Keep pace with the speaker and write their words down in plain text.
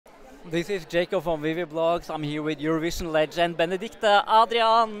This is Jacob from Wiwibloggs. I'm here with Eurovision legend Benedicte,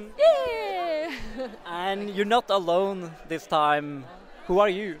 Adrian. Yeah! And you're not alone this time. Who are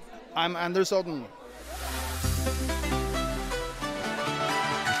you? I'm Odden.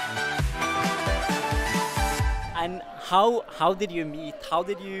 And how did you meet? How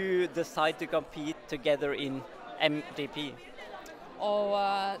did you decide to compete together in MGP?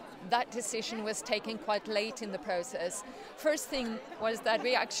 That decision was taken quite late in the process. First thing was that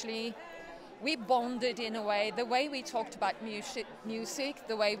we bonded in a way, the way we talked about music,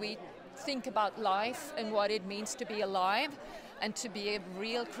 the way we think about life and what it means to be alive and to be a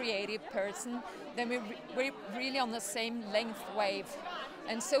real creative person. Then we're really on the same length wave.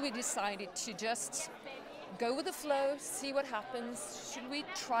 And so we decided to just go with the flow, see what happens. Should we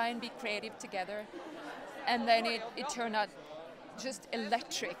try and be creative together? And then it turned out just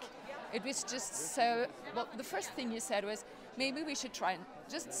electric. It was just so, well, the first thing you said was, maybe we should try and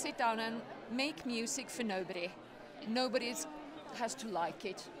just sit down and make music for nobody. Nobody has to like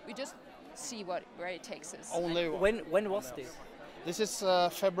it. We just see where it takes us. Only When was this? This is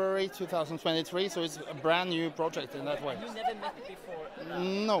February 2023, so it's a brand new project in that way. You never met it before?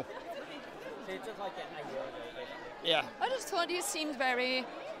 No. So it's just like a year ago, basically. Yeah. I just thought you seemed very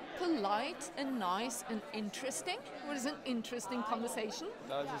polite and nice and interesting. It was an interesting conversation.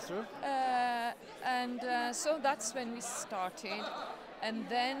 That is true. So that's when we started. And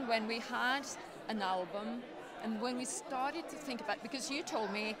then when we had an album and when we started to think about, because you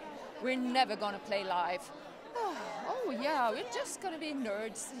told me we're never going to play live. Oh yeah, we're just going to be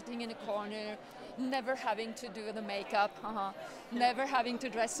nerds sitting in a corner, never having to do the makeup, never having to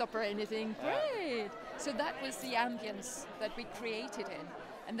dress up or anything. Great! So that was the ambience that we created in.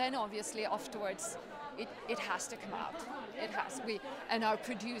 And then obviously afterwards, it has to come out. It has. And our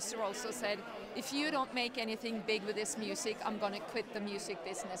producer also said, if you don't make anything big with this music, I'm going to quit the music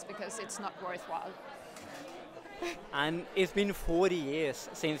business because it's not worthwhile. And it's been 40 years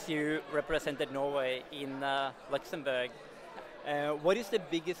since you represented Norway in Luxembourg. What is the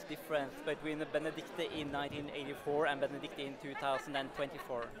biggest difference between Benedicte in 1984 and Benedicte in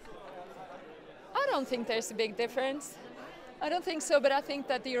 2024? I don't think there's a big difference. I don't think so, but I think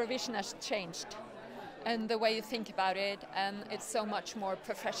that the Eurovision has changed and the way you think about it, and it's so much more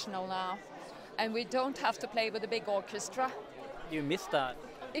professional now. And we don't have to play with a big orchestra. You missed that.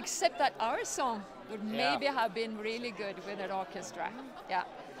 Except that our song would maybe have been really good with an orchestra. Yeah.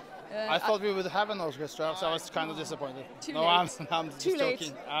 I thought we would have an orchestra, so I was kind of disappointed. Too no, late. I'm just Too late.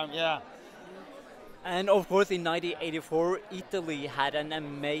 joking. Yeah. And of course in 1984 Italy had an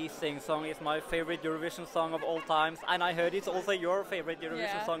amazing song. It's my favorite Eurovision song of all times, and I heard it's also your favorite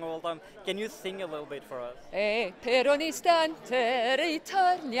Eurovision song of all time. Can you sing a little bit for us? Per un istante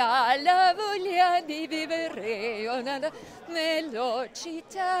ritorna la voglia di vivere una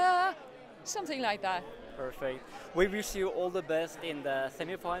velocità. Something like that. Perfect. We wish you all the best in the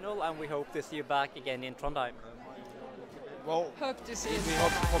semi-final, and we hope to see you back again in Trondheim. Well, Hope to see you. we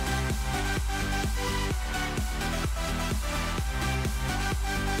hope